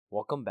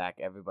Welcome back,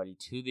 everybody,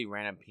 to the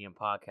Random PM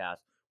podcast,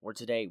 where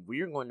today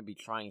we are going to be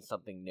trying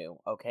something new,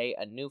 okay?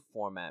 A new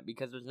format,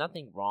 because there's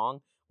nothing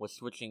wrong with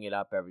switching it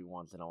up every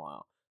once in a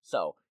while.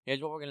 So, here's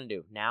what we're going to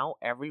do. Now,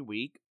 every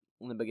week,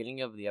 in the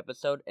beginning of the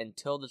episode,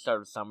 until the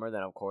start of summer,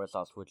 then of course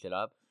I'll switch it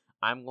up,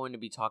 I'm going to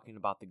be talking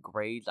about the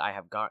grades I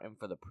have gotten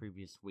for the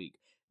previous week.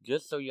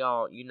 Just so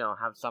y'all,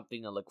 have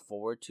something to look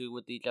forward to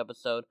with each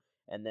episode.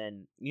 And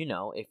then,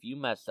 if you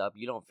mess up,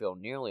 you don't feel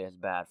nearly as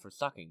bad for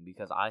sucking,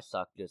 because I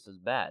suck just as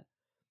bad.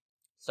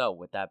 So,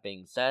 with that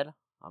being said,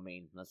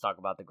 let's talk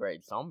about the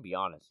grades. So, I'm gonna be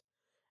honest.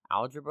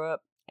 Algebra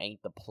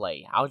ain't the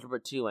play. Algebra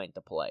 2 ain't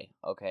the play,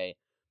 okay?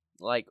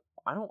 Like,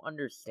 I don't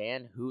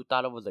understand who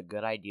thought it was a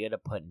good idea to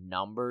put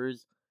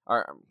numbers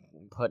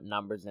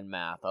in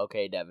math.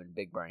 Okay, Devin,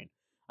 big brain.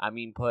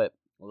 Put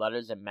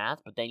letters in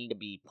math, but they need to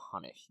be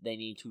punished. They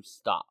need to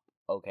stop,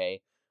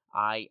 okay?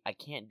 I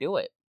can't do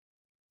it.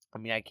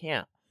 I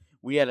can't.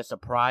 We had a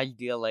surprise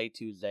DLA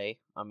Tuesday.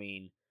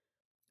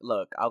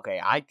 Look,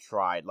 okay, I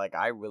tried.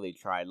 I really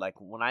tried.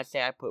 When I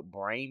say I put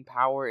brain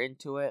power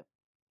into it,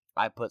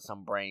 I put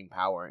some brain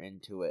power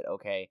into it,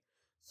 okay?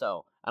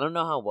 So, I don't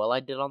know how well I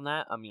did on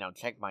that. I'll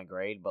check my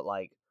grade, but,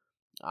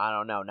 I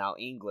don't know. Now,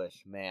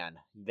 English, man.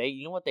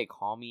 You know what they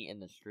call me in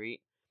the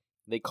street?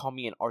 They call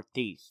me an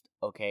artiste,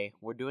 okay?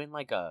 We're doing,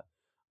 a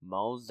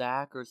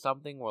Mosaic or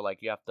something, where,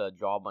 you have to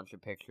draw a bunch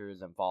of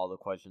pictures and follow the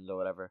questions or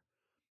whatever.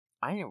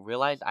 I didn't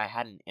realize I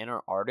had an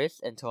inner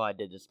artist until I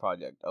did this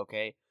project,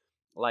 okay?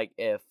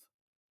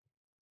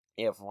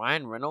 If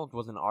Ryan Reynolds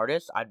was an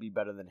artist, I'd be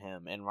better than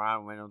him. And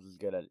Ryan Reynolds is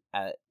good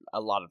at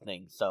a lot of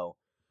things. So,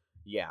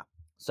 yeah.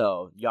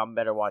 So, y'all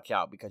better watch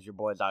out because your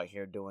boy's out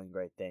here doing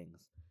great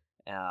things.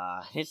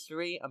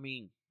 History,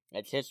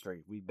 it's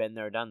history. We've been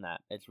there, done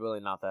that. It's really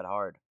not that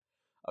hard.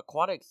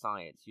 Aquatic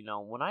science,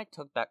 when I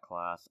took that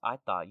class, I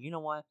thought, you know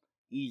what?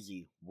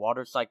 Easy.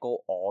 Water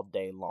cycle all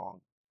day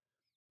long.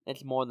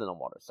 It's more than a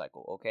water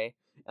cycle, okay?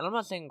 And I'm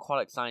not saying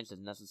aquatic science is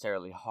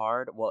necessarily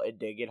hard. Well, it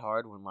did get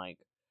hard when,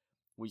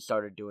 we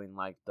started doing,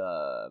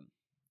 the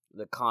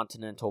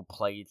continental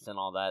plates and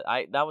all that.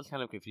 That was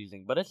kind of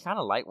confusing, but it's kind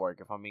of light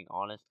work, if I'm being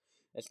honest.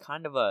 It's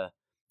kind of a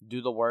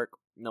do the work,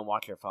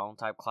 watch your phone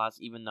type class,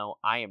 even though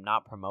I am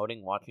not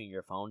promoting watching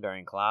your phone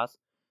during class.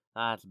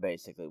 That's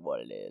basically what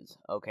it is,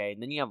 okay?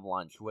 And then you have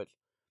lunch, which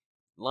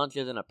lunch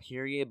isn't a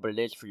period, but it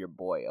is for your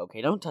boy,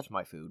 okay? Don't touch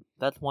my food.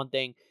 That's one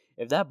thing.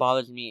 If that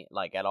bothers me,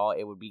 at all,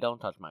 it would be don't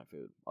touch my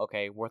food,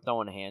 okay? We're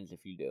throwing hands if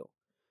you do.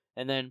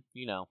 And then,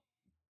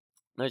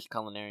 there's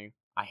culinary.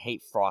 I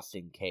hate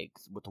frosting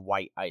cakes with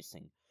white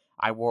icing.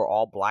 I wore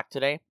all black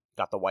today,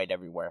 got the white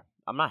everywhere.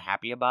 I'm not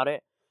happy about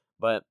it,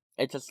 but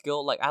it's a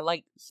skill. I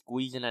like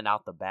squeezing it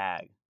out the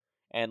bag.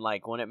 And,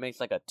 when it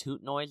makes, a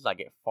toot noise, like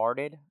it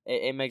farted,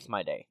 it makes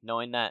my day.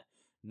 Knowing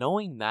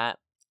that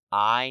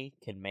I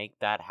can make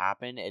that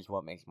happen is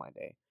what makes my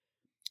day.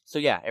 So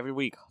yeah, every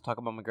week, I'll talk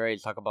about my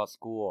grades, talk about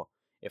school.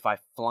 If I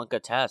flunk a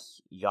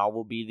test, y'all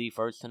will be the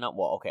first to know.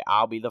 Well, okay,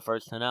 I'll be the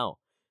first to know.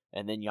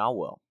 And then y'all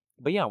will.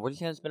 But yeah, we're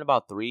just going to spend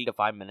about 3 to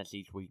 5 minutes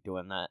each week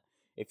doing that.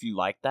 If you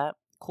like that,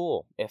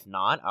 cool. If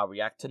not, I'll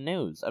react to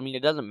news.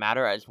 It doesn't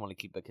matter. I just want to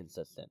keep it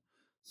consistent.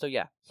 So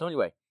yeah. So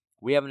anyway,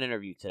 we have an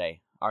interview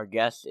today. Our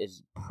guest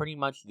is pretty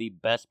much the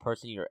best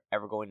person you're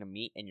ever going to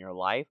meet in your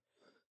life.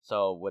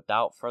 So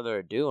without further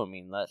ado,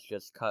 let's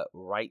just cut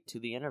right to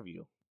the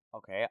interview.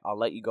 Okay, I'll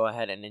let you go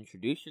ahead and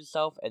introduce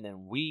yourself, and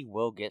then we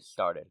will get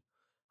started.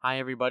 Hi,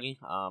 everybody.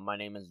 My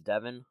name is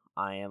Devin.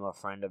 I am a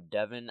friend of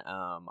Devin.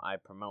 I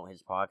promote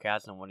his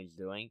podcast and what he's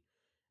doing,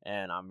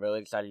 and I'm really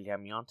excited to have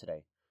me on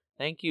today.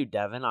 Thank you,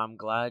 Devin. I'm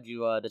glad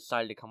you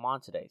decided to come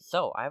on today.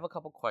 So, I have a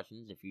couple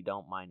questions if you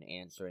don't mind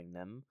answering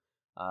them.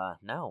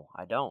 No,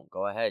 I don't.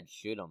 Go ahead,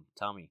 shoot them.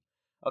 Tell me.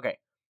 Okay,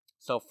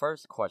 so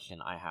first question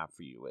I have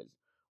for you is,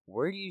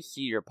 where do you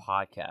see your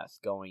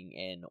podcast going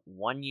in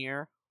 1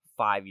 year,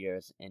 5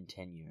 years, and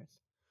 10 years?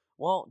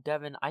 Well,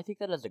 Devin, I think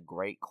that is a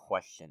great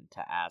question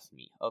to ask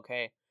me,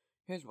 okay?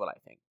 Here's what I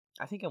think.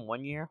 I think in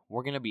 1 year,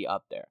 we're going to be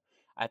up there.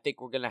 I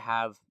think we're going to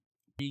have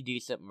pretty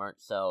decent merch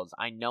sales.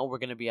 I know we're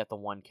going to be at the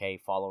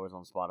 1K followers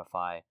on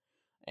Spotify.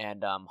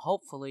 And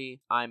hopefully,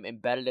 I'm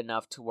embedded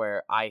enough to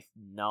where I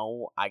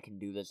know I can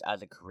do this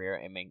as a career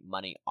and make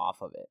money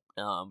off of it.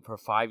 For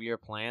 5-year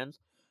plans,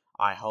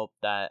 I hope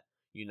that,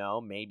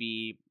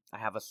 maybe I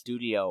have a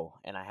studio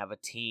and I have a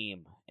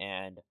team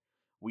and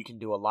we can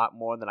do a lot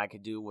more than I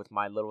could do with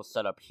my little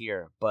setup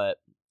here. But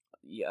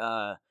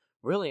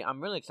really, I'm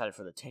really excited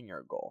for the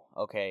 10-year goal,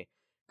 okay?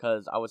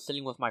 Because I was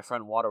sitting with my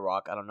friend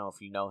Waterrock. I don't know if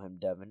you know him,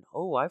 Devin.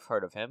 Oh, I've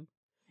heard of him.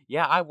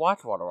 Yeah, I watch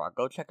Waterrock.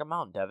 Go check him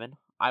out, Devin.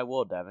 I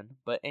will, Devin.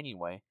 But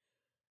anyway,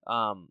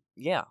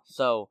 yeah.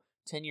 So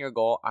 10-year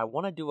goal. I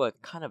want to do a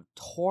kind of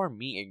tour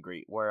meet and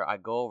greet where I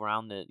go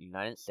around the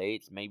United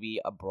States, maybe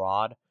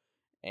abroad,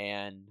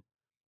 and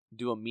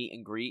do a meet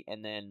and greet,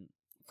 and then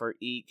for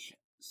each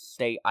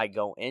state I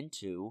go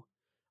into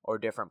or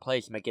different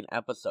place, make an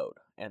episode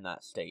in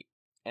that state,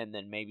 and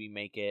then maybe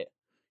make it,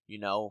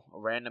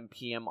 random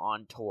PM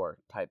on tour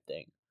type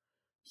thing.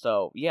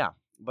 So yeah,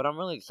 but I'm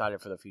really excited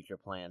for the future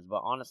plans.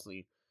 But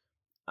honestly,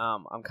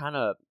 I'm kind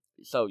of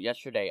so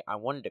yesterday I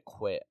wanted to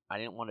quit. I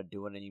didn't want to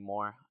do it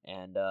anymore,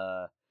 and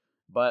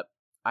but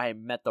I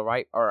had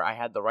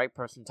the right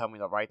person tell me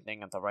the right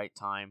thing at the right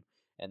time,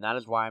 and that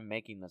is why I'm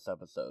making this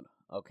episode.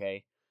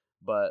 Okay,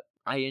 but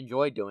I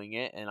enjoy doing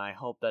it, and I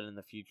hope that in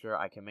the future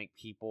I can make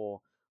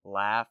people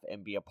laugh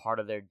and be a part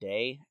of their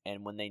day,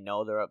 and when they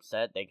know they're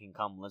upset, they can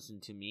come listen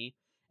to me,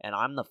 and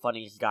I'm the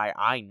funniest guy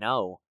I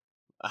know.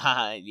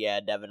 Yeah,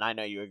 Devin, I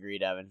know you agree,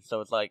 Devin.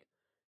 So it's like,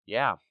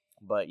 yeah,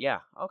 but yeah,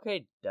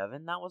 okay,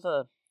 Devin, that was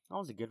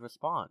a good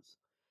response.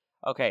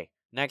 Okay,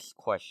 next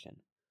question.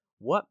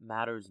 What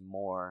matters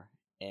more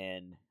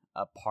in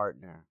a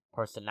partner,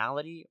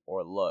 personality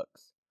or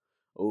looks?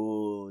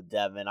 Ooh,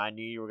 Devin, I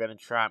knew you were gonna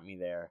trap me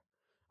there.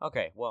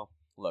 Okay, well,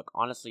 look,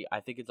 honestly, I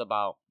think it's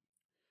about.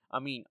 I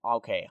mean,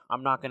 okay,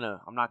 I'm not gonna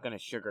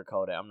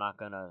sugarcoat it. I'm not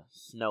gonna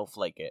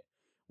snowflake it.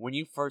 When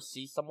you first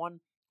see someone,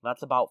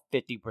 that's about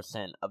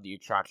 50% of the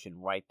attraction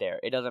right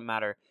there. It doesn't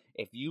matter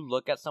if you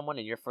look at someone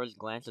and your first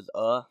glance is,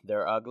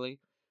 they're ugly,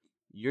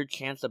 your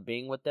chance of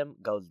being with them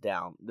goes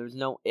down. There's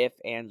no if,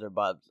 ands, or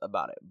buts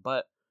about it.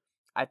 But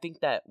I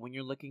think that when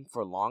you're looking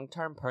for long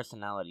term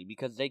personality,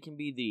 because they can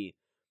be the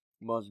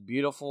most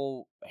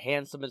beautiful,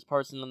 handsomest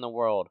person in the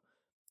world,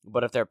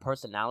 but if their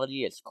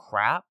personality is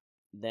crap,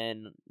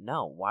 then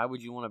no. Why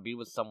would you want to be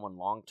with someone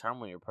long term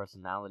when your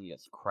personality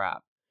is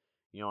crap?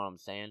 You know what I'm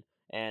saying?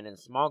 And in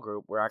small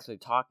group, we're actually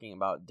talking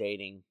about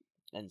dating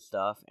and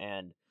stuff.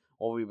 And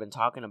what we've been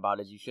talking about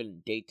is you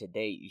shouldn't date to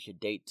date. You should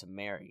date to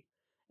marry.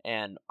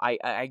 And I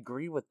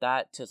agree with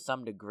that to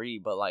some degree,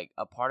 but like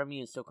a part of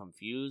me is still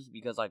confused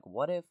because like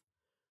what if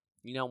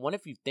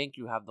you think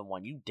you have the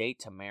one, you date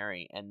to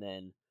marry, and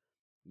then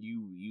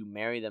you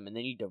marry them and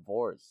then you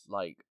divorce.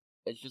 Like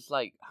it's just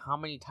like how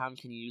many times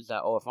can you use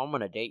that? Oh, if I'm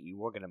gonna date you,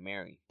 we're gonna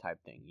marry type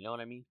thing. You know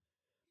what I mean?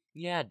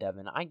 Yeah,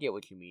 Devin, I get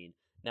what you mean.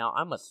 Now,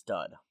 I'm a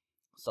stud.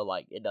 So,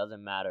 like, it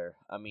doesn't matter.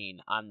 I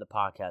mean, I'm the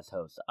podcast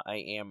host. I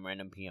am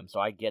Random PM, so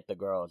I get the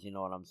girls, you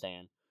know what I'm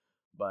saying?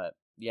 But,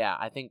 yeah,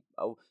 I think.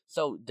 Oh,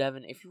 so,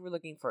 Devin, if you were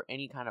looking for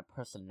any kind of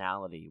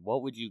personality,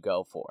 what would you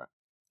go for?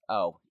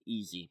 Oh,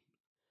 easy.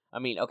 I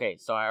mean, okay,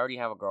 so I already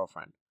have a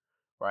girlfriend,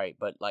 right?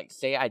 But, like,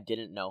 say I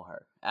didn't know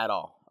her at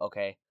all,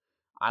 okay?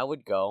 I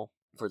would go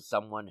for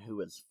someone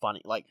who is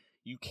funny. Like,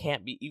 you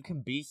can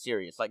be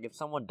serious. Like, if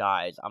someone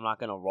dies, I'm not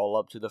gonna roll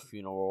up to the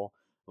funeral,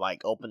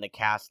 like, open the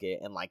casket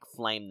and, like,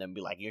 flame them,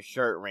 be like, your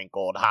shirt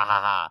wrinkled, ha ha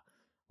ha.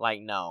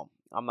 Like, no,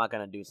 I'm not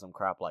gonna do some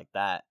crap like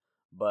that.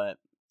 But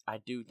I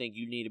do think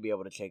you need to be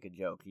able to take a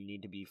joke. You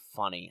need to be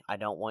funny. I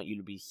don't want you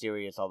to be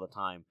serious all the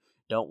time.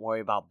 Don't worry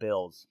about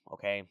bills,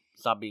 okay?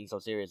 Stop being so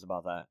serious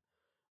about that.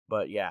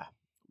 But yeah,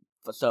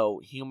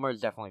 so humor is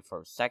definitely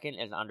first. Second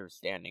is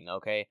understanding,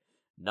 okay?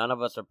 None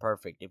of us are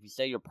perfect. If you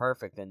say you're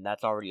perfect, then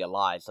that's already a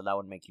lie, so that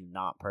would make you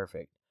not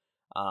perfect.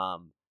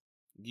 Um,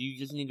 you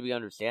just need to be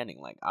understanding.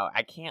 Like,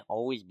 I can't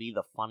always be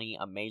the funny,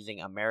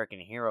 amazing American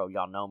hero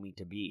y'all know me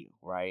to be,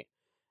 right?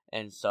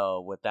 And so,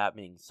 with that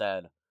being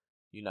said,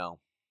 you know,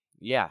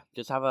 yeah,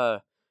 just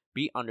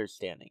be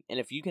understanding. And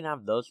if you can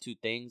have those two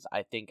things,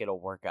 I think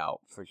it'll work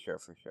out for sure,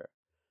 for sure.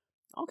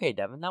 Okay,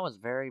 Devin, that was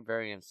very,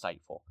 very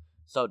insightful.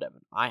 So,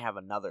 Devin, I have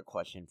another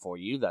question for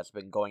you that's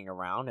been going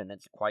around and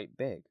it's quite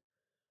big.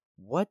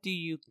 What do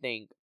you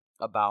think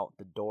about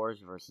the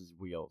doors versus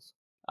wheels?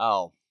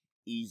 Oh,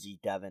 easy,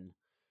 Devin.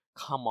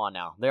 Come on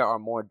now. There are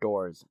more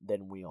doors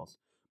than wheels.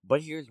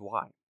 But here's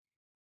why.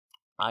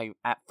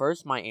 At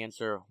first my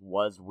answer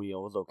was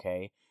wheels,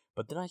 okay?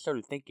 But then I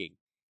started thinking,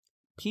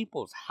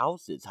 people's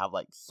houses have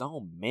like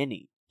so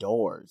many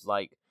doors.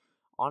 Like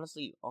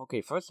honestly,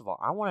 okay, first of all,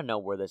 I want to know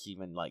where this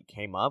even like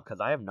came up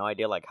cuz I have no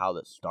idea like how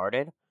this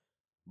started.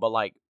 But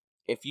like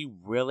if you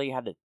really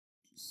had to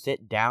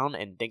sit down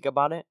and think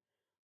about it,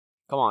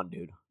 come on,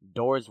 dude.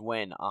 Doors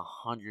win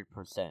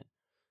 100%.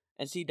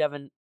 And see,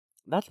 Devin,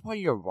 that's why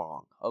you're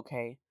wrong,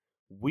 okay?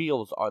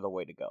 Wheels are the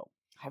way to go.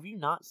 Have you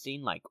not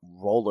seen like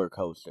roller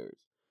coasters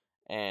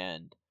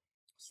and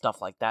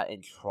stuff like that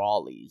in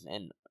trolleys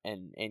and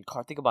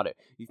car? Think about it.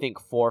 You think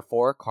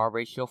 4-4 car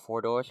ratio,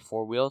 four doors,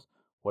 four wheels.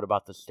 What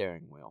about the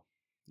steering wheel?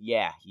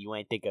 Yeah, you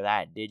ain't think of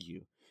that, did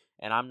you?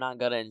 And I'm not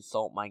gonna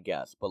insult my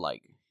guest, but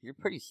like you're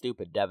pretty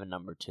stupid, Devin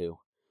number two.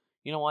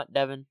 You know what,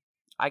 Devin?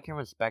 I can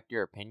respect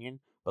your opinion,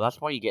 but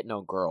that's why you get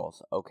no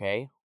girls,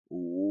 okay?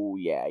 Ooh,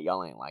 yeah,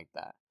 y'all ain't like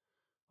that.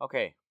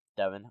 Okay,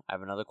 Devin, I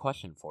have another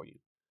question for you.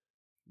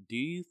 Do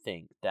you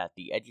think that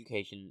the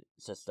education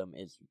system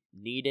is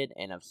needed,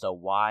 and if so,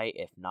 why?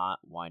 If not,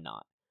 why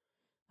not?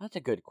 That's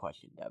a good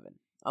question, Devin.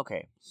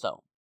 Okay,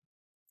 so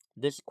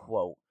this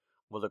quote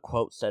was a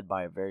quote said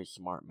by a very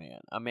smart man,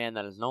 a man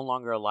that is no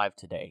longer alive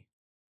today,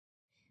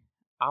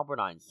 Albert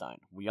Einstein.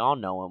 We all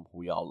know him,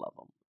 we all love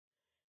him.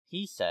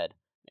 He said,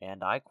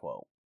 and I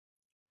quote,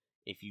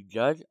 if you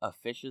judge a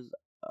fish's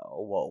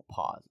whoa,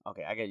 pause.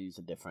 Okay, I gotta use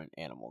a different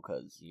animal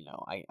because,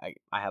 I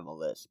have a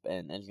lisp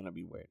and it's gonna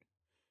be weird.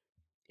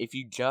 If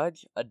you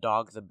judge a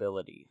dog's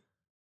ability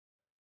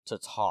to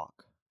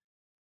talk,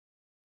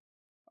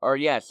 or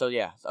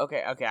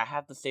okay, I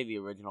have to say the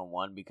original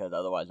one because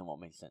otherwise it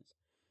won't make sense.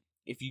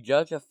 If you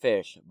judge a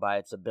fish by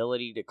its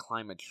ability to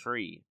climb a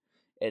tree,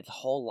 its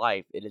whole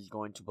life it is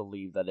going to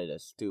believe that it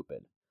is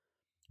stupid.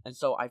 And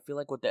so I feel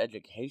like with the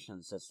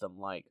education system,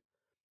 like,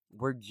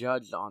 we're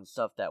judged on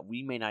stuff that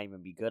we may not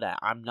even be good at.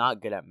 I'm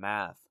not good at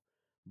math,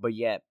 but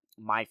yet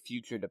my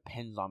future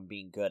depends on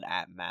being good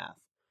at math.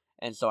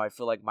 And so I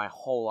feel like my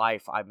whole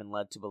life I've been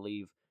led to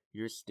believe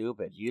you're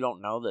stupid. You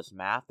don't know this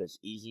math, this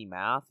easy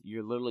math.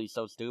 You're literally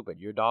so stupid.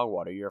 You're dog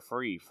water. You're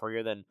free.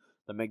 Freer than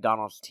the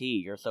McDonald's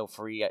tea. You're so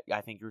free,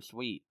 I think you're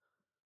sweet.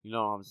 You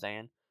know what I'm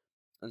saying?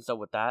 And so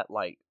with that,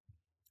 like,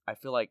 I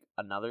feel like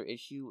another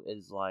issue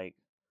is, like,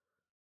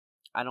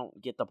 I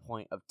don't get the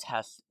point of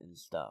tests and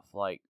stuff.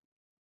 Like,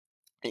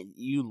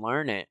 you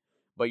learn it,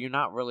 but you're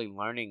not really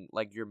learning,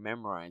 like, you're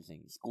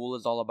memorizing. School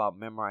is all about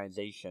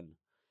memorization.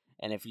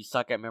 And if you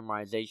suck at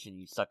memorization,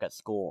 you suck at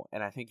school.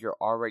 And I think you're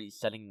already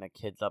setting the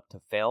kids up to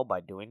fail by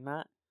doing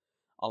that.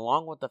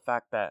 Along with the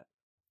fact that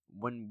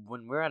when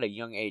we're at a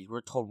young age,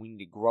 we're told we need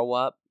to grow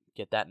up,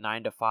 get that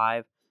 9 to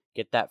 5,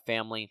 get that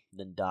family,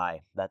 then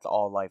die. That's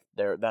all life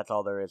there. That's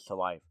all there is to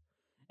life.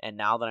 And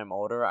now that I'm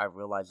older, I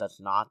realize that's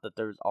not that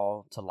there's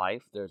all to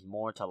life. There's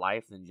more to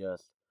life than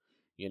just,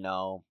 you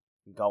know,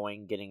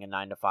 going, getting a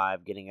 9 to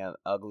 5, getting an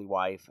ugly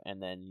wife,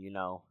 and then,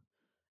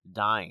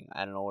 dying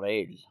at an old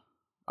age.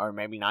 Or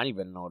maybe not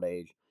even an old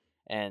age.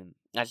 And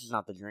that's just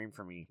not the dream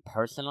for me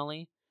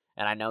personally.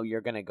 And I know you're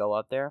going to go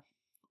up there.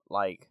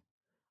 Like,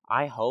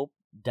 I hope,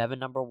 Devin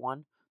number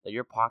one, that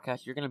your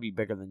podcast, you're going to be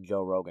bigger than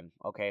Joe Rogan.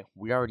 Okay?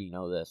 We already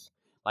know this.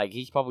 Like,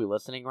 he's probably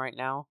listening right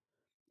now.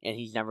 And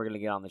he's never going to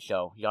get on the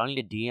show. Y'all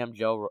need to DM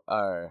Joe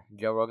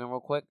Rogan real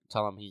quick.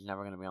 Tell him he's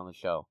never going to be on the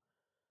show.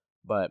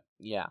 But,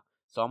 yeah.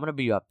 So I'm going to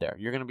be up there.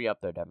 You're going to be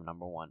up there, Devin,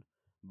 number one.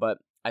 But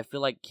I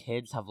feel like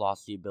kids have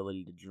lost the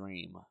ability to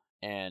dream.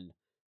 And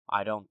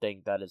I don't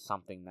think that is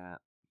something that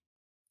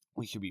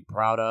we should be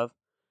proud of.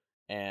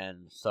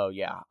 And so,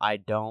 yeah, I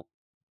don't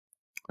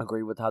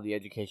agree with how the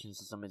education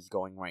system is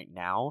going right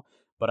now.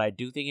 But I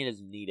do think it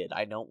is needed.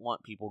 I don't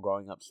want people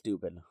growing up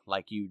stupid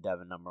like you,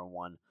 Devin, number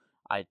one.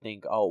 I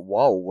think, oh,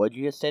 whoa, what'd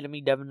you just say to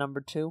me, Devin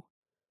number two?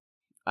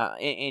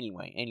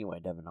 Anyway,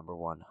 Devin number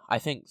one. I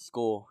think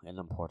school is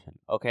important,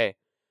 okay?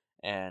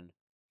 And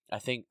I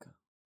think,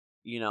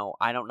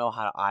 I don't know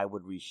how I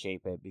would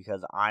reshape it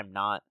because I'm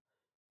not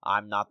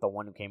the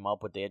one who came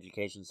up with the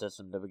education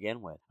system to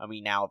begin with. I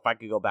mean, now, if I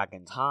could go back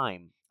in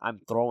time,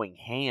 I'm throwing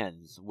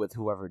hands with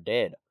whoever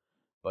did.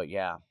 But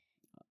yeah,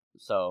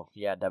 so,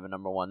 yeah, Devin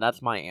number one,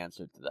 that's my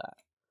answer to that.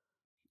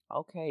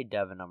 Okay,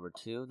 Devin number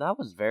two, that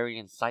was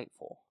very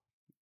insightful.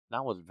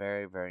 That was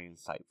very, very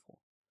insightful.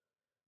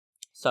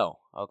 So,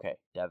 okay,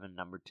 Devin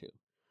number two.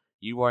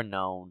 You are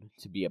known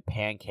to be a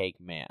pancake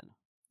man.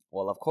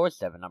 Well, of course,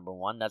 Devin number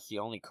one, that's the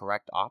only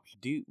correct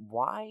option.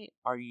 Why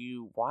are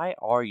you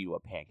a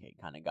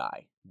pancake kind of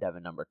guy,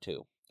 Devin number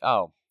two?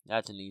 Oh,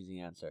 that's an easy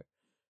answer.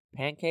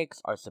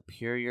 Pancakes are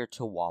superior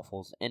to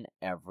waffles in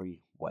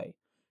every way.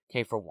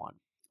 Okay, for one,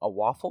 a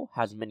waffle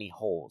has many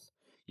holes.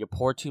 You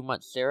pour too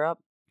much syrup,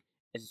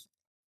 it's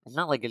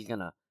not like it's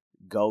gonna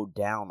go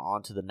down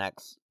onto the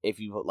next. If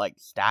you like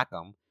stack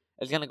them,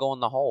 it's gonna go in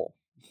the hole.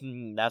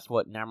 That's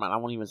what. Never mind. I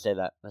won't even say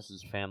that. This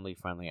is family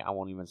friendly. I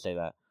won't even say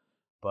that.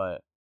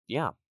 But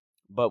yeah.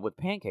 But with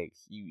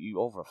pancakes, you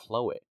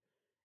overflow it,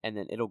 and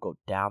then it'll go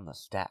down the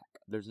stack.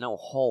 There's no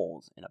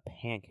holes in a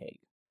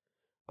pancake.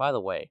 By the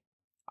way,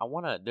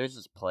 there's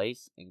this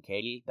place in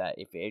Katy that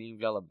if any of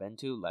y'all have been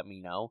to, let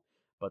me know.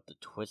 But the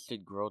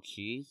Twisted Grilled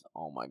Cheese,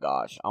 oh my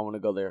gosh, I want to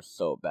go there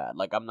so bad.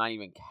 Like, I'm not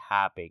even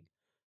capping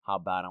how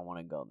bad I want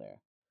to go there.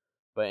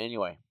 But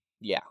anyway,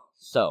 yeah.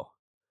 So,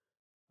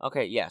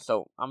 okay, yeah.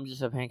 So I'm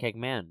just a pancake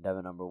man,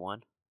 Devin number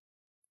one.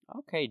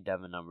 Okay,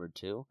 Devin number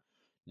two.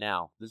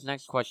 Now, this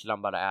next question I'm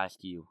about to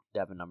ask you,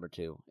 Devin number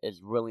two,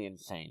 is really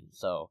insane.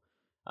 So,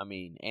 I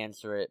mean,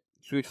 answer it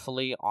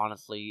truthfully,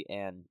 honestly,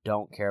 and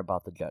don't care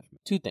about the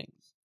judgment. Two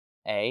things.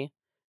 A,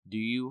 do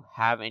you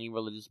have any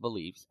religious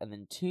beliefs? And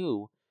then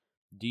two,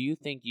 do you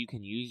think you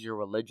can use your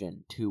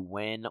religion to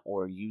win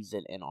or use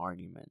it in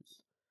arguments?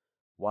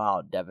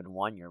 Wow, Devin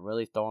 1, you're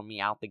really throwing me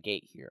out the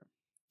gate here.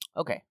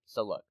 Okay,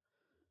 so look,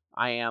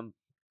 I am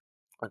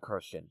a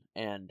Christian,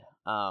 and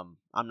I'm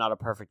not a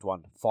perfect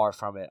one. Far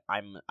from it.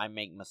 I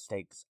make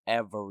mistakes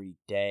every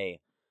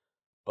day,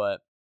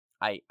 but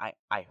I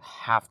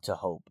have to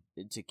hope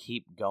to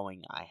keep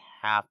going. I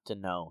have to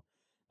know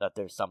that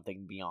there's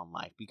something beyond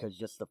life, because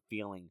just the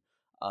feeling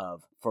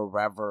of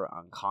forever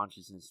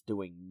unconsciousness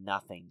doing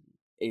nothing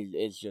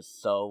is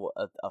just so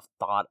a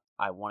thought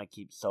I want to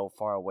keep so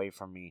far away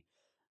from me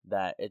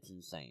that it's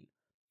insane.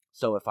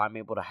 So if I'm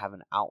able to have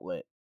an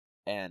outlet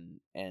and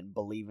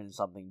believe in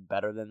something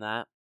better than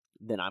that,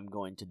 then I'm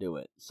going to do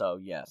it. So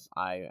yes,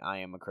 I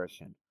am a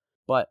Christian.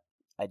 But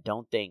I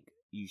don't think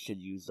you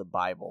should use the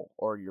Bible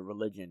or your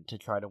religion to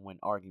try to win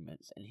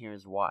arguments. And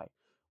here's why.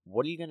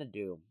 What are you going to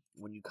do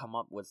when you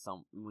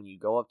when you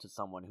go up to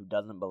someone who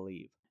doesn't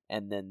believe,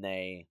 and then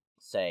they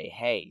say,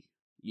 "Hey,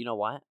 you know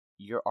what?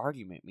 Your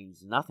argument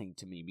means nothing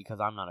to me because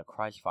I'm not a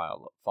Christ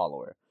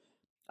follower.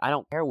 I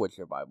don't care what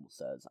your Bible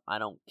says. I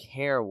don't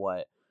care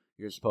what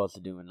you're supposed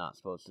to do and not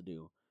supposed to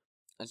do.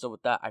 And so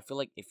with that, I feel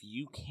like if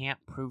you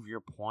can't prove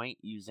your point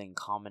using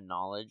common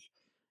knowledge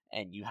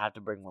and you have to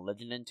bring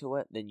religion into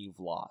it, then you've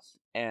lost.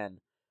 And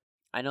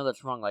I know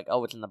that's wrong. Like,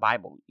 oh, it's in the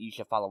Bible. You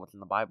should follow what's in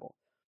the Bible.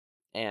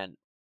 And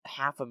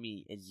half of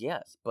me is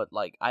yes. But,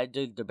 like, I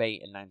did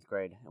debate in ninth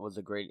grade. It was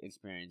a great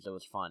experience. It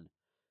was fun.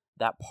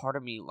 That part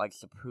of me likes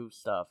to prove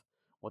stuff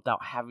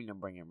without having to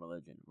bring in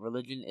religion.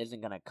 Religion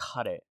isn't going to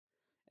cut it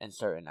in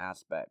certain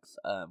aspects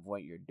of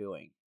what you're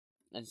doing.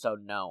 And so,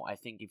 no, I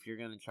think if you're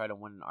going to try to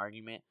win an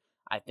argument,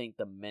 I think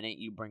the minute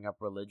you bring up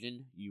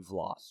religion, you've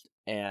lost.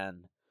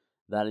 And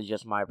that is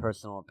just my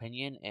personal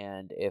opinion.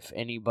 And if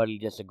anybody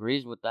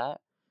disagrees with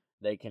that,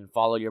 they can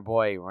follow your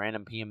boy,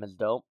 Random PM is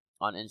Dope,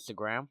 on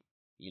Instagram.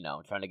 You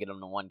know, trying to get him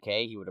to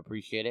 1K. He would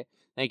appreciate it.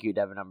 Thank you,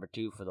 Devin number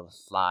 2, for the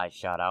sly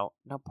shout out.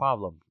 No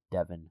problem,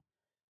 Devin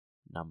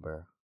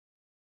number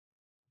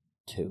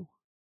 2.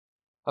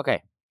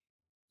 Okay.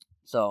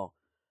 So,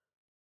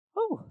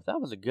 oh, that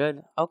was a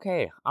good.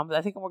 Okay,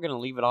 I think we're gonna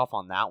leave it off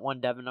on that one,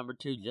 Devin number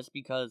 2, just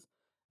because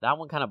that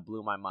one kind of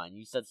blew my mind.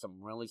 You said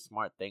some really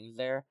smart things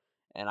there,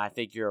 and I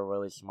think you're a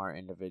really smart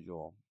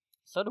individual.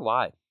 So do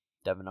I,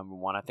 Devin number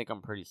 1. I think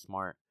I'm pretty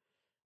smart.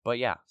 But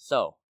yeah,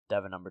 so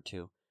Devin number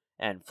 2,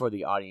 and for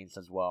the audience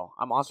as well,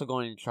 I'm also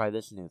going to try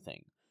this new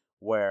thing,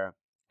 where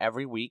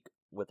every week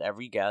with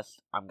every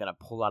guest, I'm gonna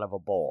pull out of a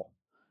bowl.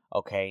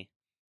 Okay,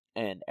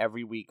 and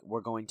every week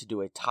we're going to do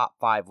a top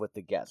 5 with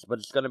the guests, but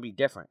it's going to be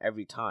different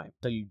every time,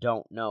 so you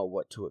don't know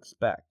what to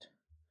expect.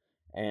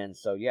 And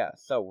so yeah,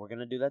 so we're going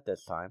to do that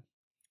this time.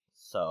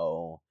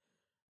 So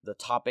the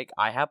topic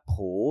I have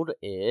pulled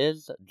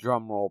is,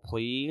 drumroll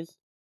please,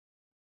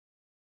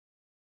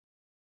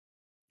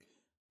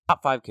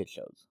 top 5 kid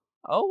shows.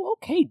 Oh,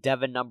 okay,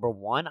 Devin number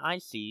 1, I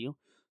see you.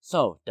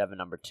 So Devin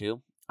number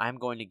 2, I'm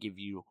going to give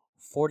you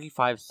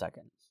 45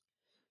 seconds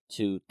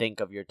to think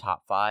of your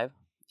top 5,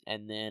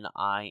 and then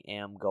I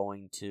am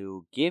going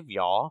to give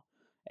y'all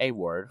a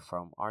word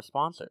from our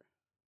sponsor.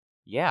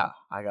 Yeah,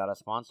 I got a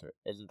sponsor.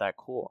 Isn't that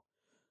cool?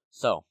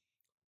 So,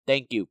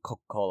 thank you,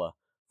 Coca-Cola,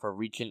 for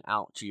reaching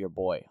out to your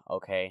boy,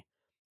 okay?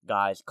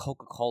 Guys,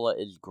 Coca-Cola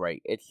is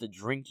great. It's the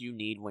drink you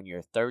need when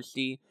you're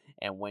thirsty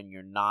and when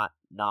you're not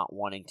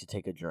wanting to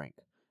take a drink.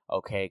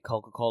 Okay,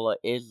 Coca-Cola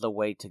is the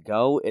way to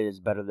go. It is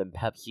better than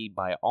Pepsi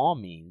by all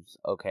means,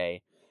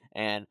 okay?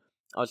 And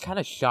I was kind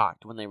of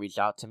shocked when they reached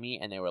out to me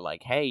and they were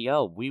like, "Hey,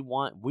 yo, we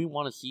want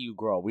to see you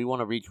grow. We want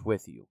to reach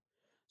with you."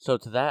 So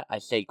to that, I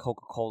say,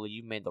 Coca-Cola,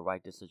 you made the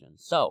right decision.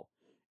 So,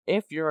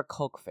 if you're a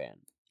Coke fan,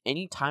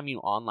 anytime you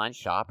online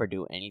shop or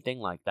do anything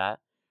like that,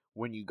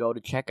 when you go to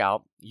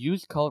checkout,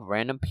 use code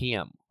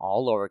RANDOMPM,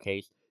 all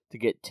lowercase, to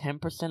get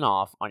 10%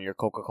 off on your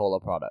Coca-Cola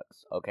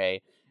products,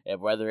 okay?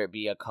 Whether it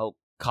be a Coke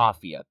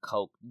coffee, a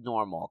Coke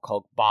normal, a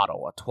Coke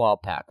bottle, a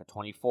 12-pack, a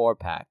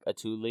 24-pack, a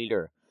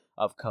 2-liter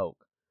of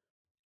Coke.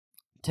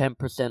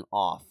 10%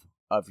 off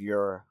of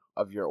your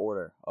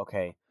order,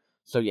 okay?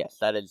 So yes,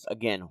 that is,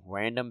 again,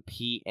 Random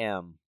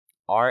PM,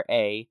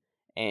 RANDOM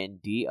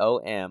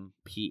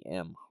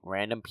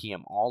Random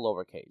PM, all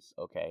lowercase,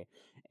 okay?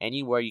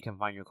 Anywhere you can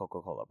find your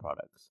Coca-Cola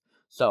products.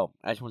 So,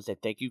 I just want to say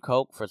thank you,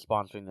 Coke, for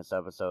sponsoring this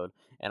episode,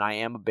 and I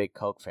am a big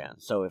Coke fan.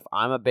 So, if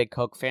I'm a big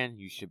Coke fan,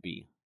 you should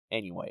be.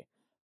 Anyway,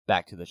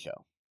 back to the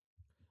show.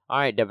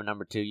 Alright, Devin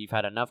number 2, you've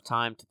had enough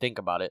time to think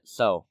about it,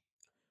 so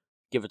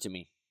give it to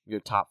me. Your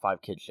top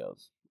 5 kid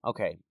shows.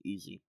 Okay,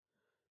 easy.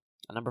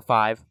 At number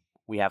 5,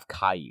 we have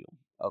Caillou.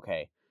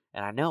 Okay,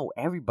 and I know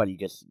everybody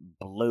just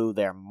blew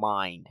their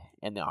mind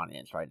in the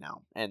audience right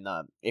now. And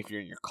if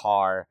you're in your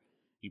car,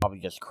 you probably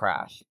just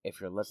crashed. If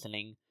you're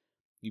listening,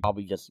 you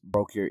probably just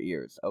broke your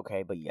ears.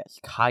 Okay, but yes,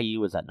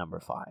 Caillou is at number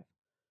 5.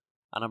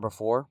 At number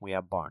 4, we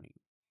have Barney.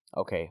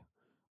 Okay,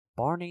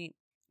 Barney,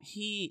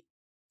 he's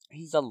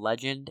a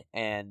legend,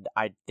 and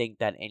I think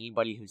that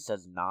anybody who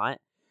says not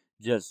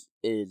just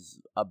is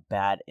a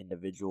bad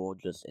individual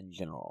just in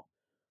general.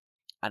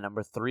 At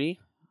number 3,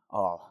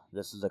 oh,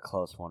 this is a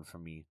close one for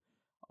me.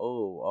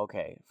 Oh,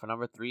 okay. For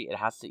number 3, it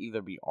has to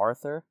either be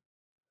Arthur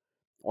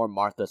or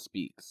Martha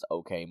Speaks.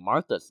 Okay,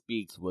 Martha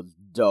Speaks was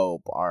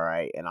dope,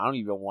 alright, and I don't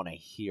even want to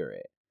hear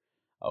it.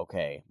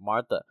 Okay,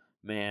 Martha,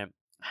 man,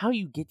 how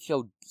you get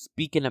your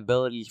speaking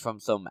abilities from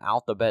some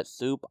alphabet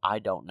soup, I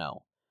don't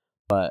know.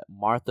 But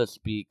Martha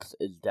Speaks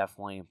is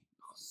definitely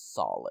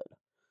solid.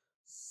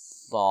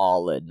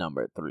 Solid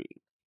number 3.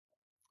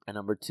 And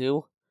number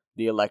 2,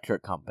 The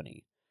Electric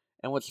Company.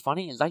 And what's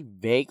funny is I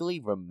vaguely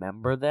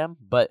remember them,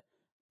 but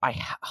I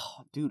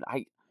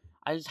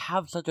just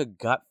have such a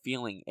gut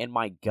feeling in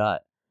my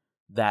gut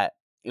that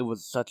it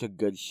was such a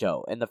good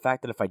show. And the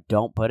fact that if I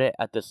don't put it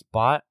at this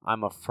spot,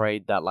 I'm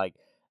afraid that like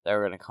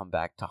they're gonna come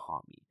back to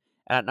haunt me.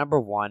 And at number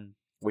 1,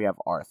 we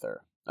have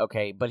Arthur.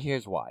 Okay, but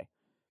here's why.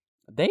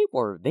 They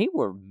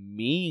were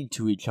mean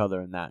to each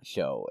other in that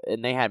show,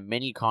 and they had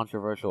many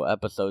controversial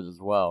episodes as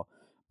well.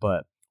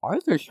 But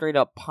Arthur straight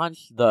up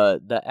punched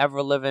the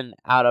ever living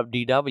out of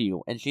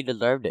DW, and she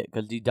deserved it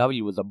because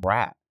DW was a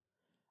brat.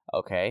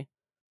 Okay,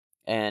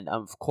 and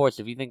of course,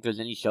 if you think there's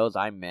any shows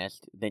I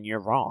missed, then you're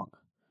wrong.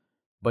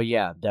 But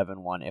yeah,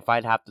 Devin won. If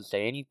I'd have to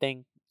say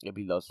anything, it'd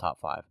be those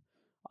top 5.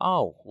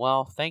 Oh,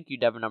 well, thank you,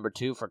 Devin number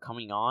 2, for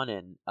coming on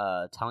and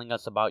telling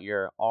us about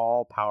your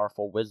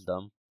all-powerful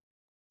wisdom.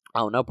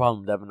 Oh, no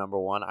problem, Devin number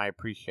 1. I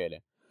appreciate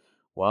it.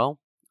 Well,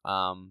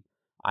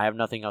 I have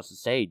nothing else to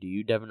say. Do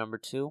you, Devin number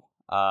 2?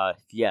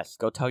 Yes,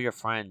 go tell your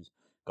friends.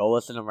 Go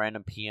listen to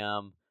Random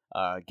PM.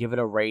 Give it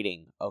a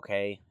rating,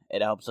 okay?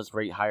 It helps us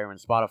rate higher in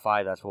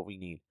Spotify. That's what we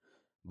need.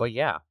 But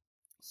yeah,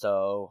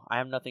 so I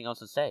have nothing else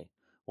to say.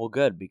 Well,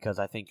 good, because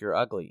I think you're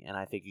ugly, and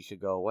I think you should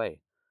go away.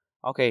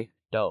 Okay,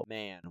 dope.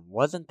 Man,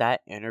 wasn't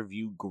that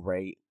interview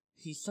great?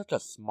 He's such a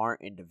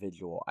smart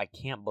individual. I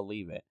can't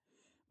believe it.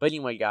 But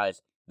anyway,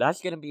 guys,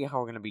 that's going to be how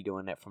we're going to be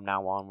doing it from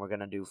now on. We're going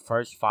to do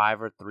first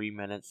 5 or 3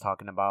 minutes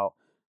talking about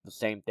the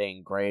same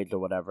thing, grades or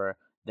whatever,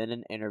 then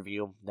an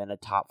interview, then a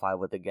top 5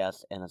 with a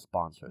guest and a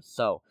sponsor.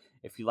 So,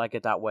 if you like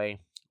it that way,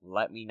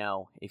 let me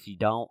know. If you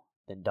don't,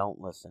 then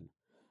don't listen.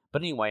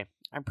 But anyway,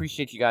 I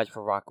appreciate you guys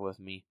for rocking with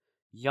me.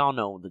 Y'all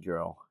know the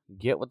drill.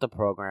 Get with the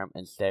program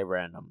and stay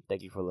random.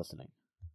 Thank you for listening.